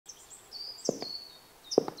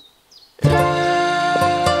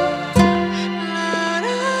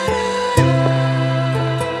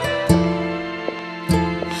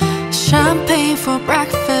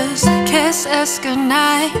kiss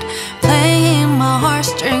goodnight, playing my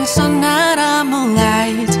heartstrings all night. I'm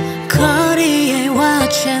alright. 거리에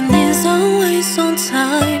watch and is always on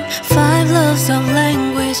time. 5 loves of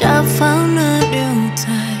language, I found a new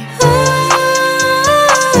type.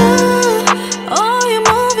 Oh, you're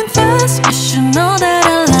moving fast, you should know that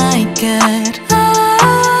I like it.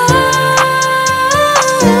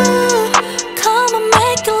 Come on,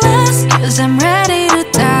 make it last, 'cause I'm ready to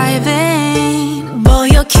dive in. Boy,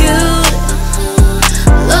 you're cute,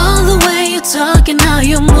 love the way you talk and how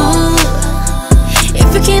you move. If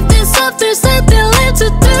you keep this up, there's nothing left to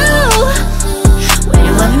do. When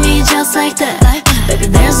you love me just like that, baby,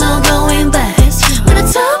 there's no going back. When I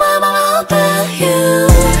tell my mama about you,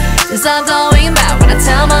 there's no going back. When I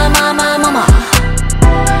tell my mama,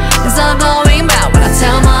 there's no going back. When I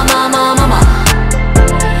tell my mama,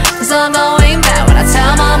 there's no going back. When I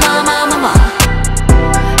tell my mama,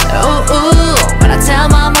 ooh, ooh, when I tell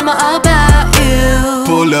my mama about you.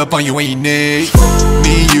 Pull up on you when you need.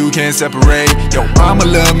 Me and you can't separate. Yo, mama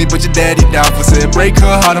love me, but your daddy down for said break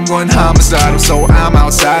her heart, I'm going homicidal. So I'm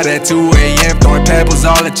outside at 2 a.m. throwing pebbles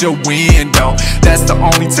all at your window. That's the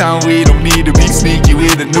only time we don't need to be sneaky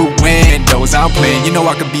with the new windows. I'm playing, you know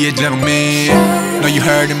I could be a gentleman. Know you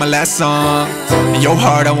heard in my last song. In your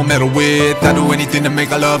heart I won't meddle with. I do anything to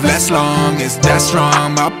make our love last long. It's that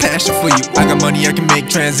strong, my passion for you. I got money, I can make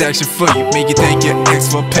transaction for you. Make you thank your ex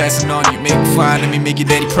for passing on you. Make you fine of me, make your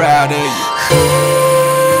daddy proud of you.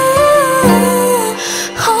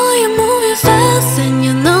 Oh, you're moving fast and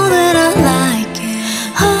you know that I like it.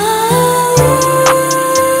 Oh,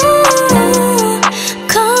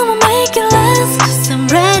 come on, make it last, 'cause I'm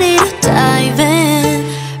ready to dive in.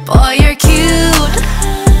 Boy, you're cute,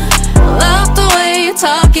 love the way you're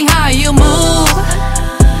talking, how you move.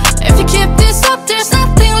 If you keep this up, there's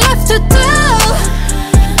nothing left to do.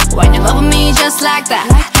 When you love me just like that,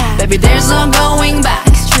 baby, there's no going back.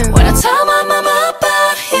 When I tell my mama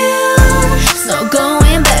about you, there's no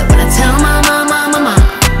going back. When I tell my mama,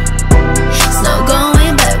 there's no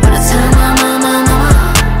going back. When I tell my mama,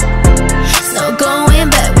 there's no going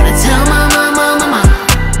back. When I tell my mama,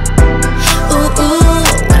 ooh, ooh,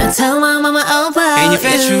 when I tell my mama about and if you.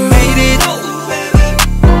 you made it,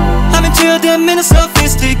 I'm into them in a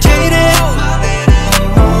sophisticated.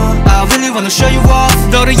 I really wanna show you off.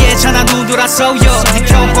 너를 예찬한 눈 돌아서요. 네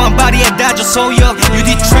견고한 발이에 다져서요. You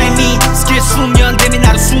did train me. 스킬 수면됨이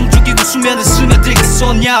나를 숨죽이고 수면에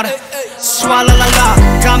스며들겠소냐. Swalala,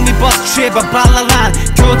 got me bust trip, a ballalala.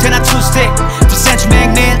 교태나 two-step, 두 센치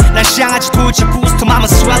맥맨. 날 향하지 도대체 boost, mama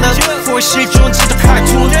swallow. For 실존 진짜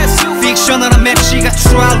cartoon. 픽셔널한 맵시가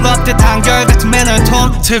true, I love that 한결같은 매너의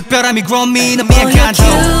톤. 특별함이 grown me, 너 미안 간도.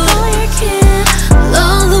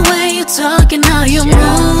 Love the way you talk and how you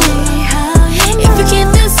move. If you keep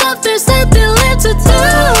this up, there's nothing left to do.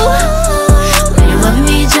 When you love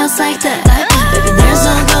me just like that, baby, there's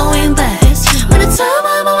no going back. When I tell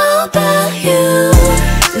my mama about you,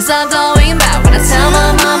 there's no going back. When I tell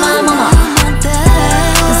my mama,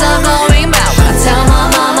 there's no going back.